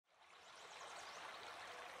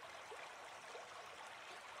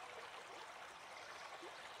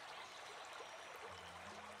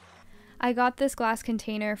I got this glass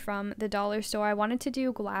container from the dollar store. I wanted to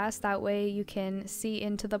do glass, that way you can see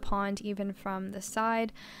into the pond even from the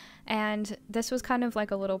side. And this was kind of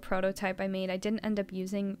like a little prototype I made. I didn't end up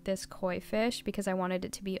using this koi fish because I wanted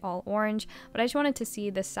it to be all orange, but I just wanted to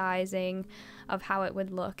see the sizing of how it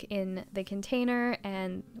would look in the container.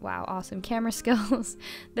 And wow, awesome camera skills.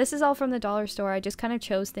 This is all from the dollar store. I just kind of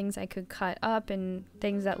chose things I could cut up and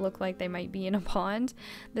things that look like they might be in a pond.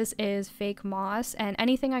 This is fake moss, and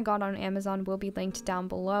anything I got on Amazon will be linked down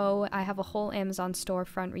below. I have a whole Amazon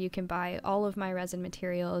storefront where you can buy all of my resin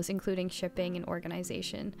materials, including shipping and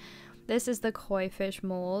organization. This is the koi fish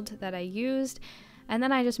mold that I used, and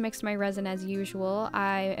then I just mixed my resin as usual.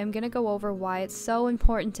 I am going to go over why it's so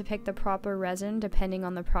important to pick the proper resin depending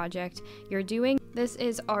on the project you're doing. This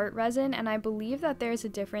is art resin, and I believe that there's a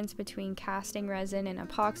difference between casting resin and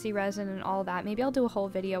epoxy resin and all that. Maybe I'll do a whole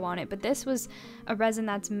video on it, but this was a resin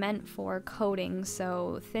that's meant for coating,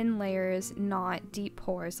 so thin layers, not deep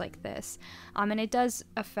pores like this. And it does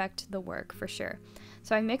affect the work for sure.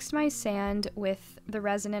 So I mixed my sand with the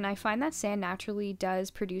resin, and I find that sand naturally does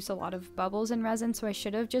produce a lot of bubbles in resin, so I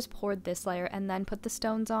should have just poured this layer and then put the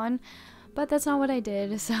stones on, but that's not what I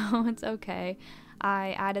did, so it's okay.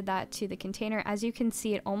 I added that to the container. As you can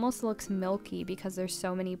see, it almost looks milky because there's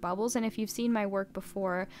so many bubbles, and if you've seen my work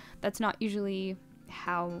before, that's not usually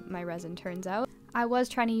how my resin turns out. I was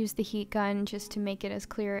trying to use the heat gun just to make it as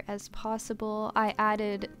clear as possible. I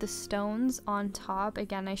added the stones on top.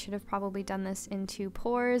 Again, I should have probably done this in 2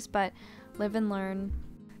 pours, but live and learn.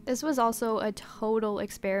 This was also a total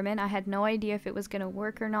experiment. I had no idea if it was going to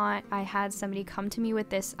work or not. I had somebody come to me with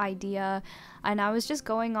this idea, and I was just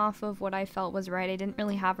going off of what I felt was right. I didn't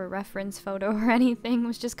really have a reference photo or anything. I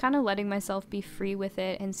was just kind of letting myself be free with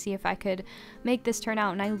it and see if I could make this turn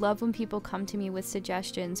out. And I love when people come to me with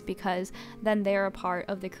suggestions, because then they're a part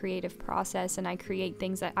of the creative process and I create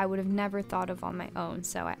things that I would have never thought of on my own.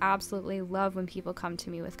 So I absolutely love when people come to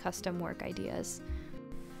me with custom work ideas.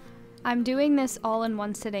 I'm doing this all in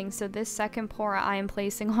one sitting, so this second pour I am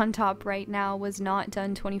placing on top right now was not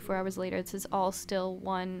done 24 hours later. This is all still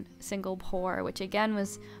one single pour, which again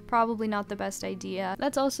was probably not the best idea.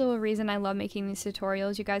 That's also a reason I love making these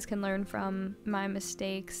tutorials. You guys can learn from my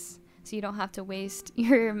mistakes, so you don't have to waste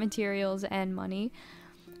your materials and money.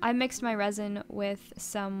 I mixed my resin with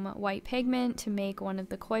some white pigment to make one of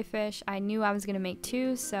the koi fish. I knew I was going to make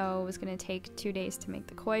 2, so it was going to take 2 days to make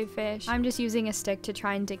the koi fish. I'm just using a stick to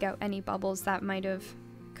try and dig out any bubbles that might have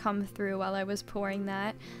come through while I was pouring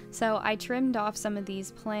that. So I trimmed off some of these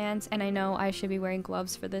plants, and I know I should be wearing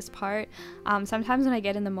gloves for this part. Sometimes when I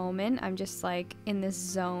get in the moment, I'm just like in this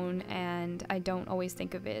zone and I don't always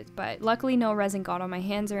think of it, but luckily no resin got on my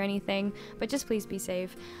hands or anything, but just please be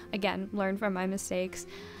safe. Again, learn from my mistakes.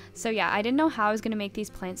 So yeah, I didn't know how I was going to make these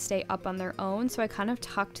plants stay up on their own, so I kind of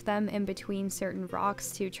tucked them in between certain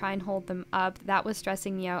rocks to try and hold them up. That was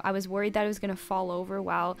stressing me out. I was worried that it was going to fall over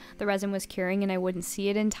while the resin was curing and I wouldn't see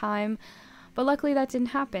it in time, but luckily that didn't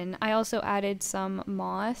happen. I also added some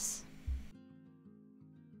moss.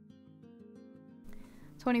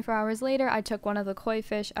 24 hours later, I took one of the koi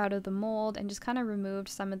fish out of the mold and just kind of removed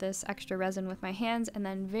some of this extra resin with my hands and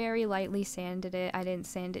then very lightly sanded it. I didn't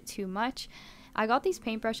sand it too much. I got these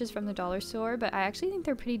paintbrushes from the dollar store, but I actually think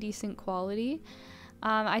they're pretty decent quality.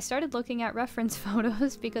 I started looking at reference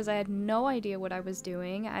photos because I had no idea what I was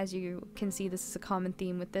doing. As you can see, this is a common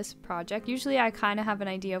theme with this project. Usually I kind of have an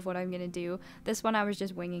idea of what I'm going to do. This one I was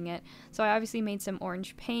just winging it. So I obviously made some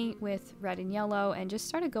orange paint with red and yellow and just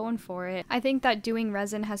started going for it. I think that doing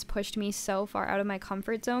resin has pushed me so far out of my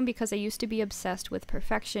comfort zone because I used to be obsessed with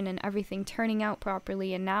perfection and everything turning out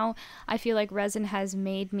properly, and now I feel like resin has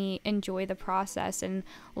made me enjoy the process and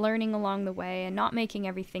learning along the way and not making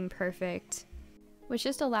everything perfect, which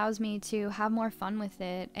just allows me to have more fun with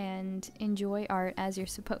it and enjoy art as you're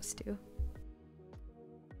supposed to.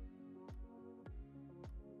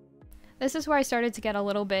 This is where I started to get a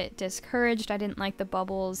little bit discouraged. I didn't like the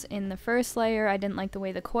bubbles in the first layer. I didn't like the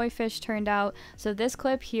way the koi fish turned out. So this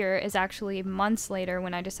clip here is actually months later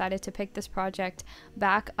when I decided to pick this project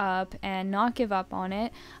back up and not give up on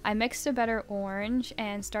it. I mixed a better orange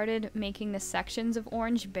and started making the sections of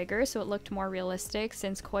orange bigger so it looked more realistic,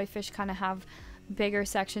 since koi fish kind of have bigger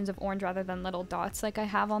sections of orange rather than little dots like I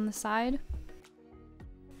have on the side.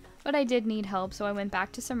 But I did need help, so I went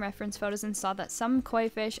back to some reference photos and saw that some koi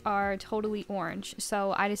fish are totally orange,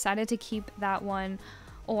 so I decided to keep that one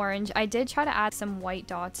orange. I did try to add some white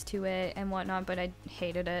dots to it and whatnot, but I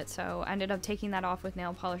hated it, so I ended up taking that off with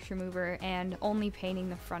nail polish remover and only painting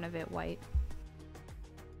the front of it white.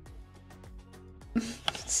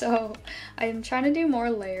 So I'm trying to do more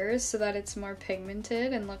layers so that it's more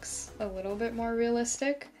pigmented and looks a little bit more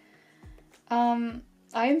realistic.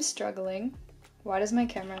 I am struggling. Why does my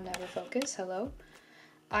camera never focus? Hello?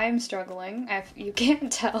 I am struggling. If you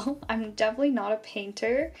can't tell, I'm definitely not a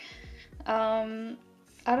painter. I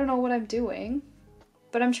don't know what I'm doing,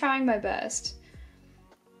 but I'm trying my best.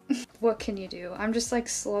 What can you do? I'm just like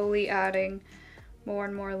slowly adding more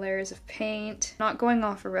and more layers of paint. Not going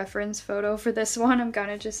off a reference photo for this one. I'm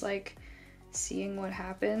kind of just like seeing what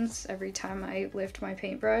happens every time I lift my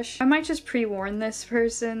paintbrush. I might just pre-warn this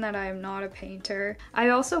person that I am not a painter. I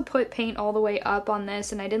also put paint all the way up on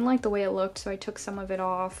this and I didn't like the way it looked, so I took some of it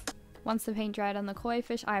off. Once the paint dried on the koi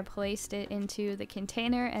fish, I placed it into the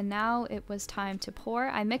container and now it was time to pour.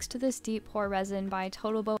 I mixed this deep pour resin by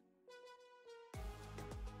Totalbo.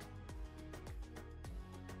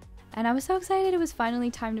 And I was so excited it was finally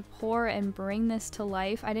time to pour and bring this to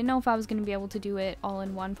life. I didn't know if I was going to be able to do it all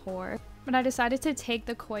in one pour. But I decided to take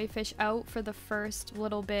the koi fish out for the first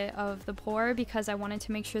little bit of the pour because I wanted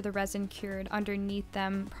to make sure the resin cured underneath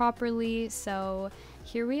them properly. So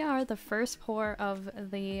here we are, the first pour of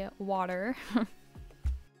the water.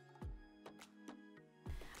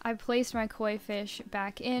 I placed my koi fish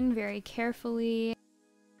back in very carefully.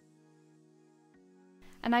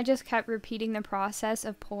 And I just kept repeating the process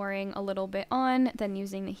of pouring a little bit on, then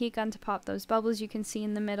using the heat gun to pop those bubbles you can see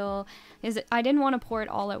in the middle. I didn't want to pour it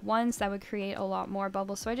all at once, that would create a lot more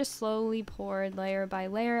bubbles, so I just slowly poured layer by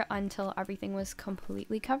layer until everything was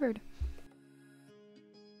completely covered.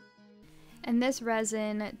 And this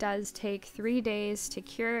resin does take 3 days to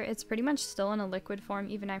cure. It's pretty much still in a liquid form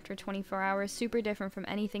even after 24 hours. Super different from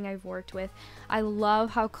anything I've worked with. I love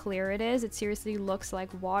how clear it is. It seriously looks like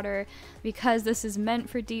water because this is meant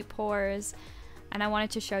for deep pours. And I wanted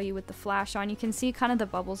to show you with the flash on. You can see kind of the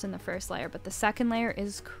bubbles in the first layer, but the second layer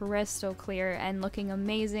is crystal clear and looking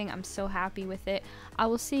amazing. I'm so happy with it. I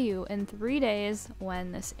will see you in 3 days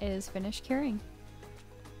when this is finished curing.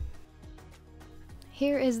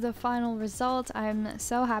 Here is the final result. I'm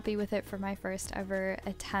so happy with it for my first ever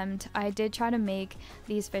attempt. I did try to make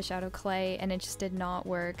these fish out of clay and it just did not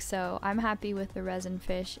work, so I'm happy with the resin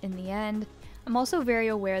fish in the end. I'm also very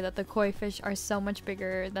aware that the koi fish are so much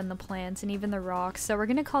bigger than the plants and even the rocks, so we're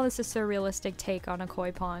gonna call this a surrealistic take on a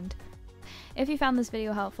koi pond. If you found this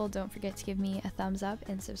video helpful, don't forget to give me a thumbs up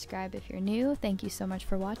and subscribe if you're new. Thank you so much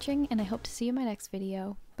for watching, and I hope to see you in my next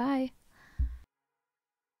video. Bye!